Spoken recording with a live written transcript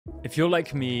If you're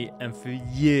like me and for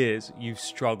years you've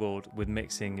struggled with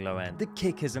mixing low end, the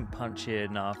kick isn't punchy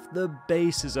enough, the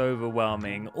bass is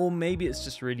overwhelming, or maybe it's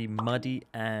just really muddy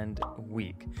and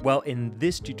weak. Well, in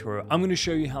this tutorial, I'm going to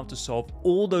show you how to solve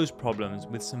all those problems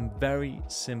with some very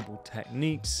simple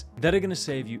techniques that are going to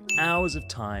save you hours of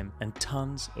time and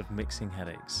tons of mixing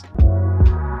headaches.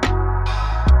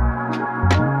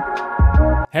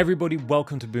 Hey everybody,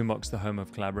 welcome to Boombox, the home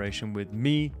of collaboration with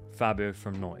me, Fabio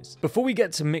from Noise. Before we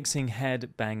get to mixing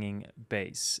head banging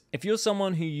bass, if you're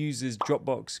someone who uses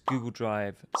Dropbox, Google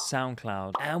Drive,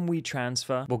 SoundCloud, and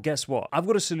WeTransfer, well guess what? I've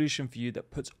got a solution for you that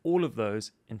puts all of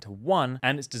those into one,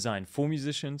 and it's designed for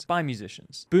musicians by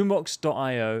musicians.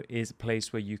 Boombox.io is a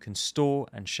place where you can store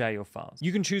and share your files.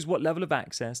 You can choose what level of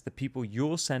access the people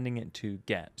you're sending it to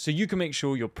get, so you can make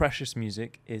sure your precious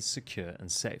music is secure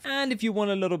and safe. And if you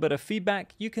want a little bit of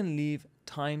feedback, you can leave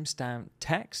timestamp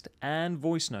text and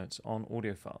voice notes on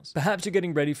audio files. Perhaps you're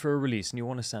getting ready for a release and you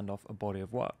want to send off a body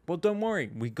of work. Well, don't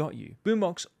worry, we got you.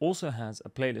 Boombox also has a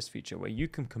playlist feature where you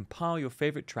can compile your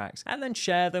favorite tracks and then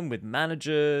share them with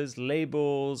managers,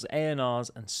 labels,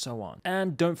 A&Rs, and so on.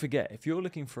 And don't forget, if you're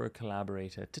looking for a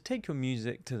collaborator to take your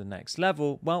music to the next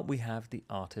level, well, we have the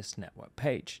Artist Network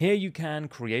page. Here you can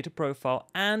create a profile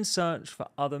and search for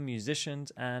other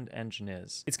musicians and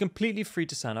engineers. It's completely free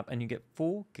to sign up and you get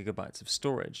 4 gigabytes of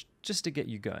storage just to get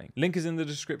you going. Link is in the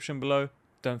description below.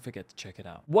 Don't forget to check it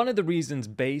out. One of the reasons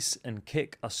bass and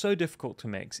kick are so difficult to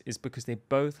mix is because they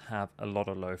both have a lot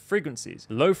of low frequencies.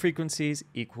 Low frequencies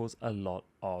equals a lot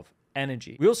of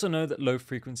energy. We also know that low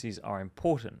frequencies are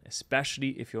important,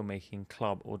 especially if you're making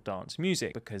club or dance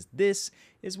music, because this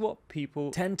is what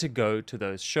people tend to go to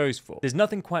those shows for. There's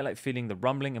nothing quite like feeling the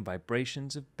rumbling and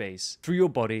vibrations of bass through your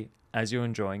body as you're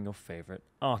enjoying your favorite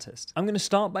artist. I'm going to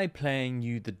start by playing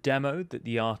you the demo that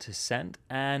the artist sent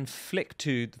and flick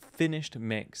to the finished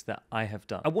mix that I have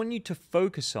done. I want you to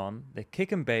focus on the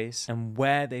kick and bass and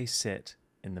where they sit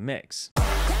in the mix.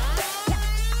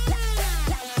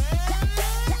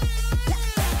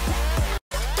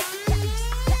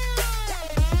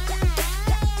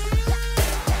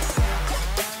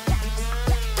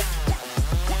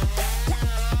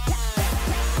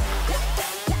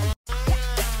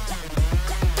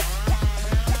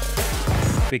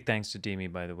 Big thanks to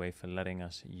Deemie, by the way, for letting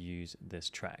us use this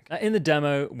track. In the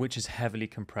demo, which is heavily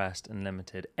compressed and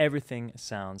limited, everything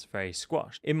sounds very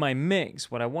squashed. In my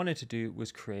mix, what I wanted to do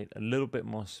was create a little bit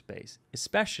more space,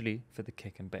 especially for the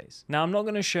kick and bass. Now, I'm not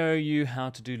going to show you how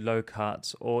to do low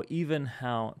cuts or even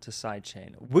how to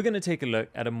sidechain. We're going to take a look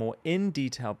at a more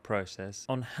in-detail process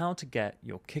on how to get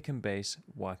your kick and bass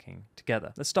working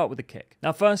together. Let's start with the kick.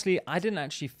 Now, firstly, I didn't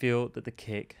actually feel that the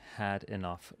kick had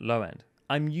enough low end.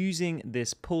 I'm using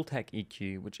this Pultec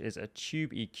EQ, which is a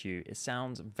tube EQ. It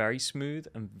sounds very smooth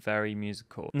and very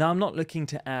musical. Now, I'm not looking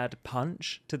to add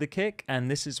punch to the kick, and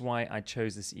this is why I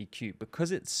chose this EQ.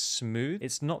 Because it's smooth,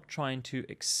 it's not trying to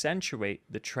accentuate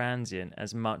the transient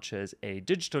as much as a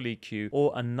digital EQ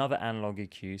or another analog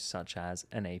EQ, such as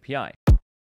an API.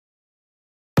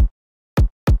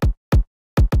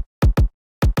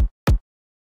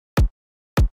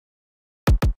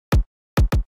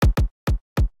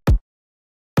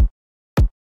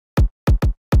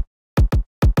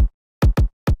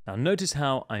 Now notice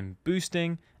how I'm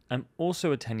boosting, I'm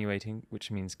also attenuating,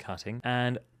 which means cutting.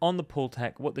 And on the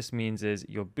Pultec, what this means is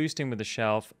you're boosting with the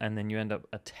shelf and then you end up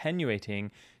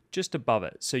attenuating just above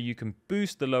it. So you can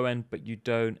boost the low end, but you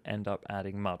don't end up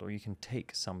adding mud, or you can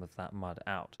take some of that mud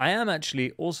out. I am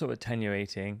actually also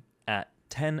attenuating at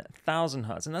 10,000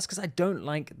 hertz, and that's because I don't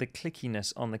like the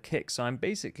clickiness on the kick. So I'm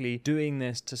basically doing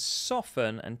this to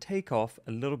soften and take off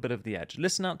a little bit of the edge.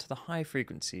 Listen out to the high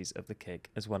frequencies of the kick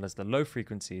as well as the low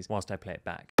frequencies whilst I play it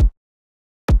back.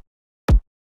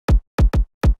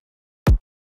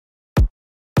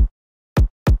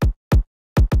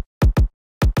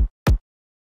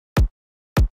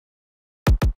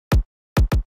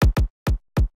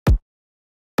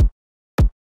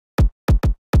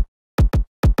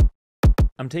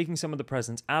 I'm taking some of the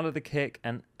presence out of the kick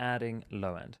and adding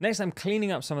low end. Next, I'm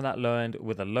cleaning up some of that low end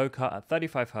with a low cut at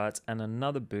 35 hertz and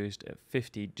another boost at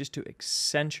 50 just to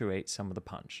accentuate some of the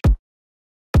punch.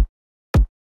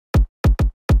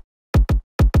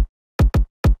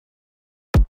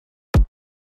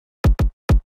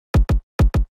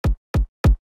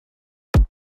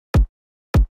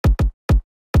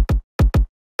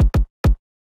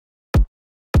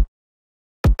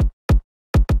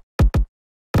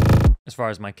 As far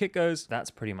as my kick goes,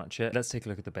 that's pretty much it. Let's take a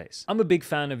look at the bass. I'm a big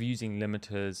fan of using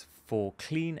limiters for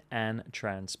clean and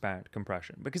transparent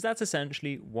compression because that's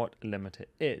essentially what a limiter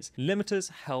is. Limiters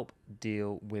help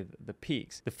deal with the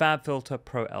peaks. The FabFilter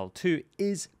Pro L2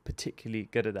 is particularly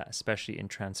good at that, especially in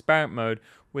transparent mode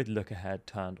with look ahead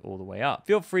turned all the way up.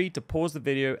 Feel free to pause the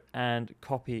video and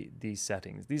copy these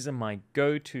settings. These are my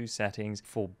go-to settings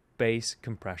for bass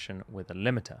compression with a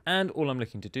limiter. And all I'm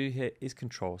looking to do here is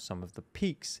control some of the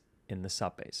peaks in the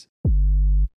sub bass.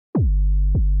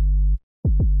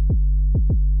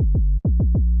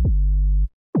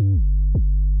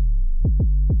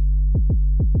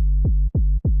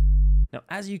 Now,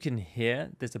 as you can hear,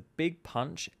 there's a big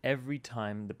punch every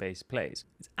time the bass plays.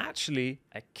 It's actually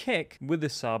a kick with a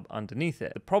sub underneath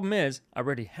it. The problem is I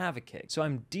already have a kick, so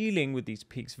I'm dealing with these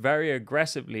peaks very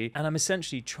aggressively, and I'm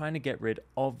essentially trying to get rid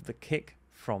of the kick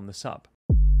from the sub.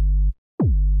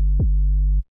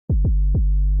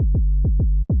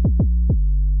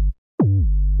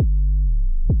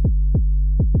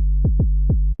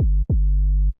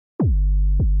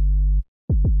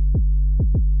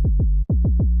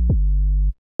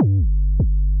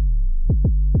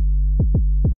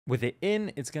 With it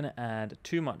in, it's going to add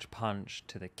too much punch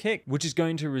to the kick, which is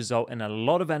going to result in a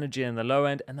lot of energy in the low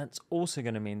end, and that's also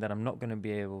going to mean that I'm not going to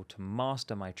be able to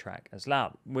master my track as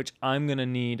loud, which I'm going to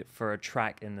need for a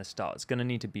track in the start. It's going to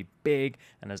need to be big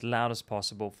and as loud as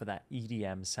possible for that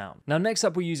EDM sound. Now, next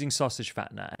up, we're using sausage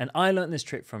fattener, and I learned this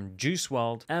trick from Juice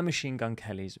WRLD and Machine Gun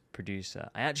Kelly's producer.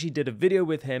 I actually did a video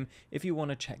with him, if you want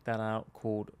to check that out,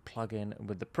 called Plugin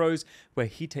with the Pros, where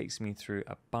he takes me through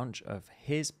a bunch of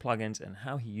his plugins and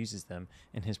how he uses them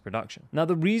in his production. Now,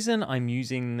 the reason I'm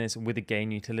using this with a gain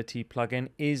utility plugin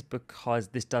is because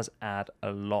this does add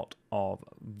a lot of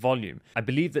volume. I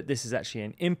believe that this is actually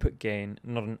an input gain,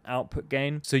 not an output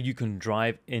gain, so you can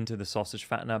drive into the sausage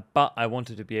fattener, but I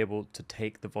wanted to be able to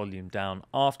take the volume down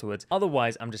afterwards.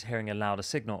 Otherwise, I'm just hearing a louder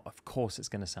signal. Of course, it's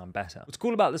going to sound better. What's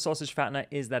cool about the sausage fattener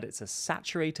is that it's a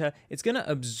saturator. It's going to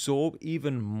absorb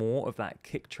even more of that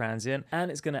kick transient, and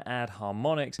it's going to add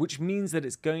harmonics, which means that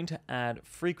it's going to add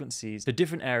frequencies to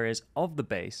different areas of the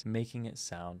bass, making it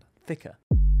sound thicker.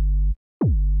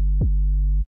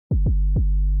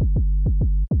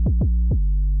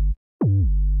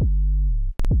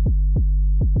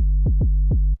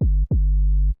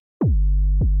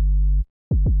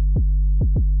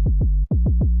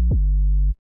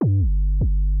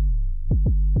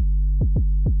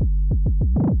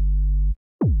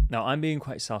 Now, I'm being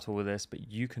quite subtle with this,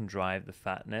 but you can drive the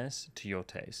fatness to your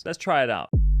taste. Let's try it out.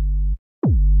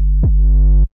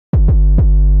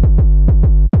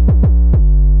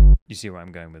 You see where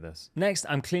I'm going with this. Next,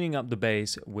 I'm cleaning up the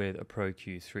bass with a Pro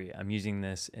Q3. I'm using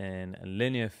this in a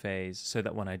linear phase so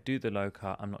that when I do the low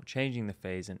cut, I'm not changing the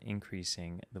phase and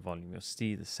increasing the volume. You'll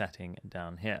see the setting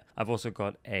down here. I've also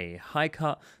got a high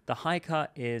cut. The high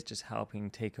cut is just helping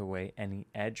take away any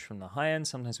edge from the high end.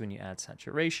 Sometimes when you add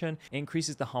saturation, it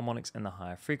increases the harmonics and the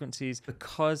higher frequencies.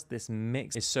 Because this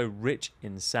mix is so rich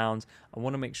in sounds, I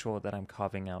want to make sure that I'm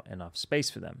carving out enough space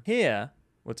for them. Here,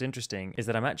 what's interesting is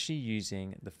that I'm actually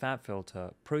using the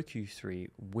FabFilter Pro Q3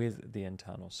 with the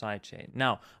internal sidechain.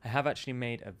 Now, I have actually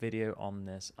made a video on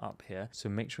this up here, so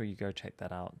make sure you go check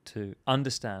that out to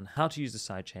understand how to use the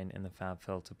sidechain in the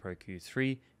FabFilter Pro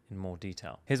Q3 in more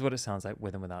detail. Here's what it sounds like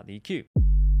with and without the EQ.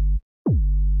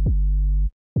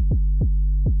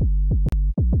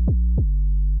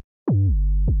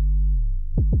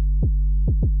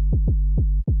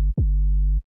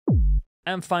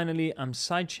 And finally, I'm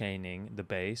sidechaining the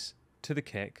bass to the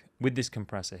kick with this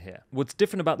compressor here. What's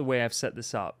different about the way I've set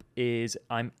this up is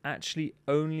I'm actually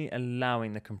only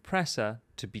allowing the compressor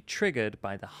to be triggered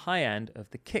by the high end of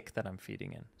the kick that I'm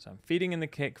feeding in. So I'm feeding in the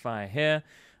kick via here.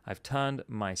 I've turned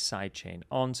my sidechain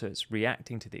on, so it's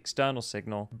reacting to the external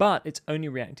signal, but it's only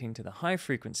reacting to the high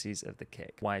frequencies of the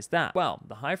kick. Why is that? Well,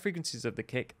 the high frequencies of the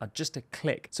kick are just a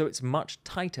click, so it's much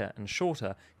tighter and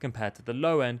shorter compared to the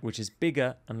low end, which is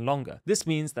bigger and longer. This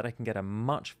means that I can get a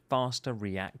much faster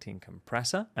reacting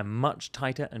compressor and much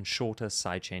tighter and shorter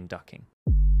sidechain ducking.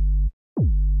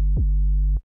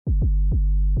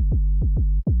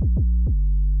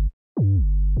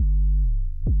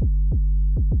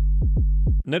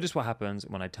 Notice what happens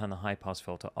when I turn the high pass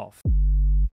filter off.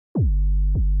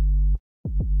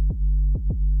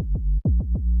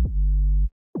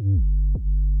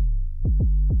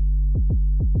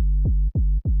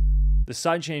 The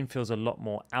sidechain feels a lot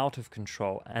more out of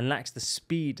control and lacks the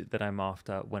speed that I'm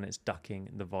after when it's ducking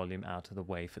the volume out of the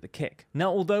way for the kick.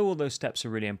 Now, although all those steps are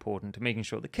really important to making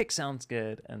sure the kick sounds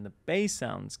good and the bass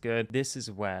sounds good, this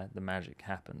is where the magic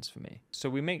happens for me. So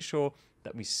we make sure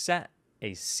that we set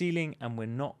a ceiling and we're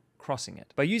not crossing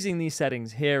it. By using these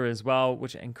settings here as well,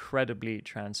 which are incredibly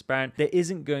transparent, there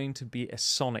isn't going to be a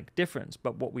sonic difference,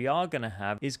 but what we are going to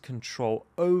have is control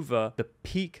over the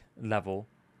peak level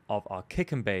of our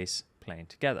kick and bass playing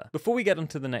together. Before we get on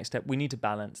to the next step, we need to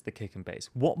balance the kick and bass.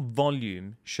 What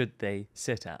volume should they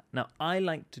sit at? Now, I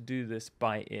like to do this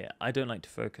by ear. I don't like to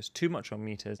focus too much on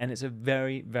meters, and it's a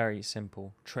very, very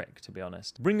simple trick, to be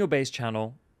honest. Bring your bass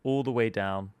channel all the way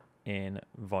down in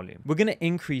volume. We're going to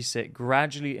increase it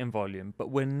gradually in volume,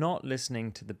 but we're not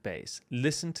listening to the bass.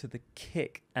 Listen to the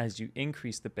kick as you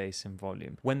increase the bass in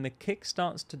volume. When the kick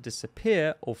starts to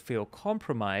disappear or feel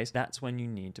compromised, that's when you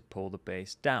need to pull the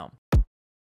bass down.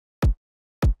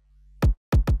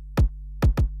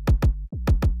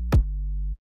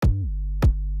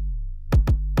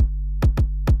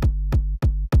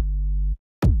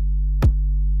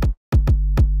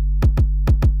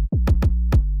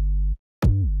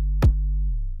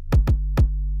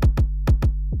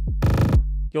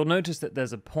 You'll notice that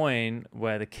there's a point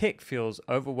where the kick feels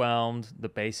overwhelmed, the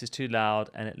bass is too loud,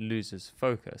 and it loses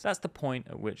focus. That's the point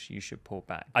at which you should pull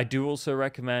back. I do also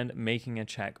recommend making a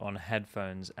check on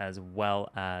headphones as well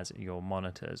as your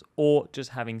monitors, or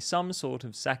just having some sort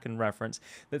of second reference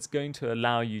that's going to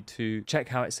allow you to check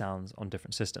how it sounds on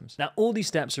different systems. Now, all these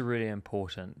steps are really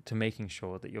important to making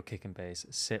sure that your kick and bass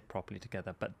sit properly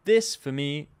together, but this, for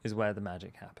me, is where the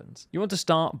magic happens. You want to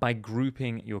start by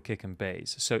grouping your kick and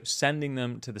bass, so sending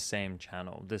them to the same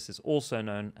channel. This is also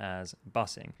known as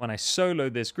busing. When I solo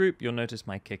this group, you'll notice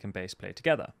my kick and bass play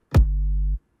together.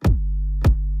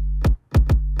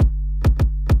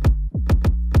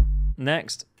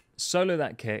 Next, solo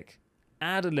that kick,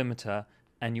 add a limiter,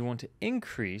 and you want to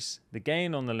increase the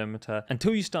gain on the limiter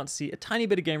until you start to see a tiny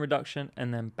bit of gain reduction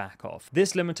and then back off.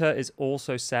 This limiter is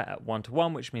also set at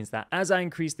 1:1, which means that as I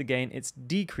increase the gain, it's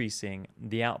decreasing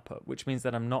the output, which means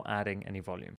that I'm not adding any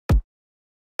volume.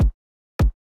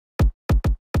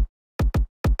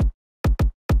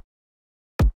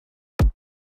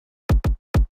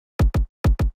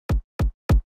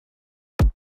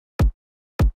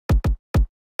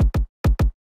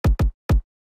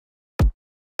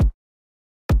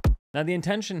 Now, the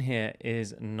intention here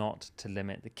is not to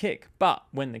limit the kick, but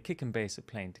when the kick and bass are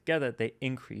playing together, they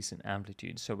increase in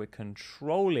amplitude. So we're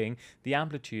controlling the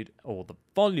amplitude or the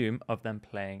volume of them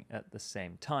playing at the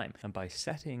same time. And by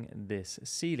setting this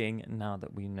ceiling, now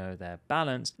that we know they're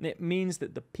balanced, it means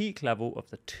that the peak level of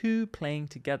the two playing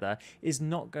together is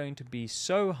not going to be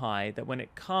so high that when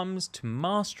it comes to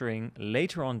mastering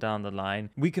later on down the line,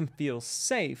 we can feel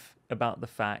safe about the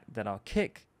fact that our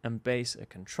kick and bass are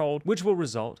controlled, which will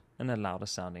result in a louder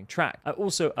sounding track. I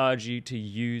also urge you to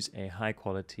use a high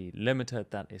quality limiter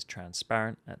that is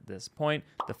transparent at this point.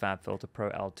 The FabFilter Pro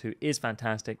L2 is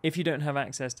fantastic. If you don't have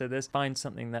access to this, find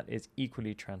something that is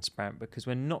equally transparent, because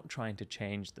we're not trying to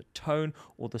change the tone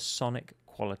or the sonic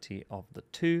quality of the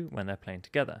two when they're playing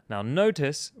together. Now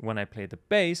notice when I play the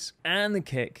bass and the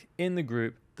kick in the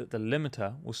group that the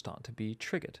limiter will start to be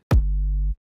triggered.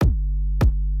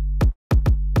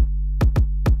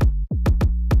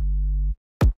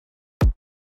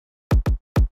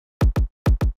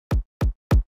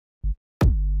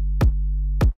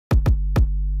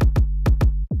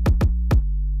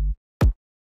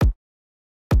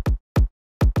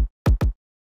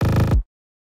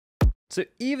 So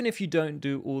even if you don't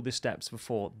do all the steps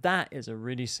before, that is a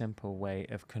really simple way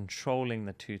of controlling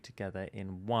the two together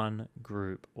in one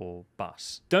group or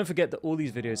bus. Don't forget that all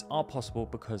these videos are possible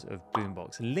because of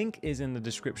Boombox. Link is in the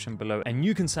description below, and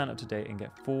you can sign up today and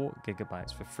get 4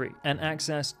 GB for free and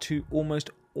access to almost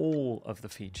all of the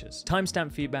features. Timestamp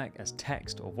feedback as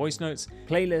text or voice notes,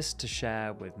 playlists to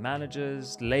share with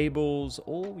managers, labels,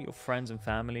 all your friends and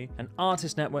family, an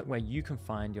artist network where you can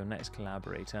find your next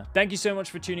collaborator. Thank you so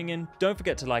much for tuning in. Don't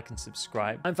forget to like and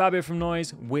subscribe. I'm Fabio from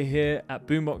Noise. We're here at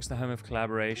Boombox, the home of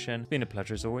collaboration. It's been a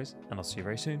pleasure as always, and I'll see you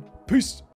very soon. Peace!